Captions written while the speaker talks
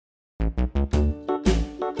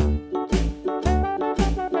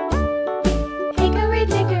Hickory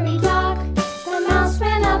dickory dock, the mouse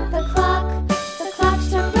ran up the clock. The clock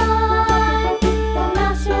struck one, the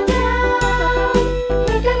mouse ran down.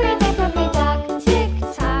 Hickory dickory dock, tick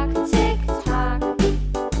tock, tick tock.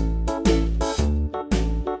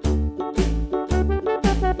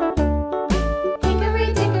 Hickory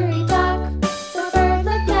dickory dock, the bird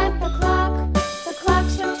looked at the clock. The clock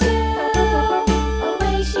struck two,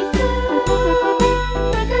 away she flew.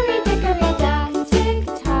 Hickory dickory dock, tick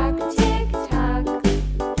tock, tick tock.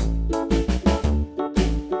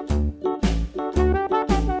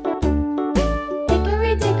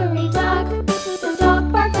 Hickory dickory dock, the dog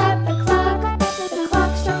barked at the clock. The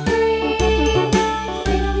clock struck three,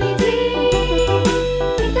 fiddly-dee.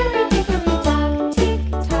 Hickory dickory dock, tick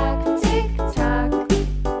tock, tick tock.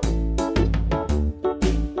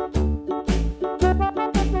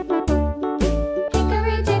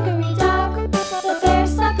 Hickory dickory dock, the bear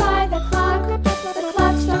sat by the clock. The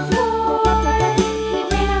clock struck four, he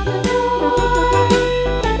ran out the door.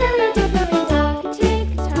 Hickory dickory dock, tick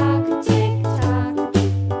tock, tick tock.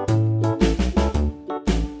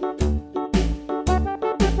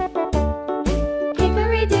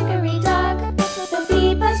 Hickory dickory dock, the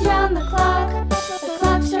bee buzzed round the clock. The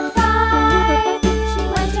clock struck five, she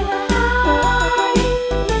went to her hive.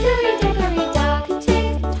 Hickory dickory dock, tick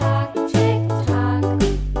tock, tick tock.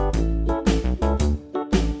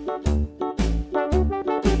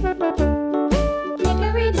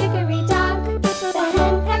 Hickory dickory dock, the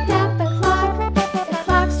hen pecked at the clock. The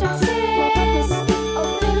clock struck six, oh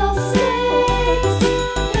fiddlesticks.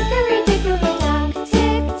 Hickory dickory dock,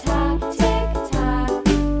 tick tock, tick tock.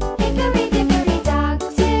 Hickory dickory dock,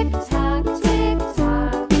 tick tock, tick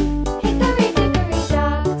tock. Hickory dickory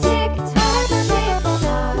dock, tick tock, tick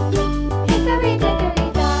tock. Hickory dickory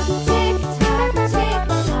dock, tick tock, tick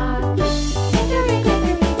tock. Hickory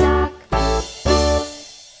dickory dock.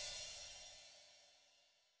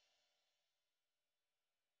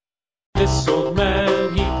 This old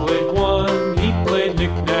man, he played one. He played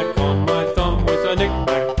knick-knack on my thumb with a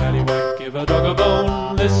knick-knack, paddywhack, give a dog a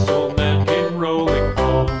bone. This old man came rolling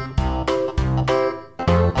home.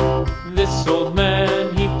 This old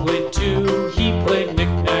man, he played two. He played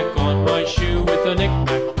knick-knack on my shoe with a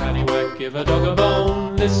knick-knack, paddywhack, give a dog a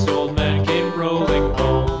bone. This old man came rolling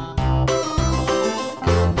home.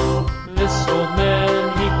 This old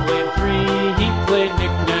man, he played three. He played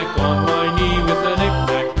knick-knack on my knee with a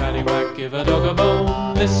knick-knack, paddywhack, give a dog a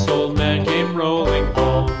bone. This old man came rolling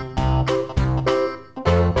home.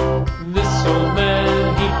 This old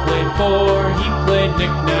man, he played four. He played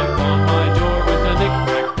knick-knack on my door with a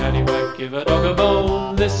knick-knack, paddywhack, give a dog a bone.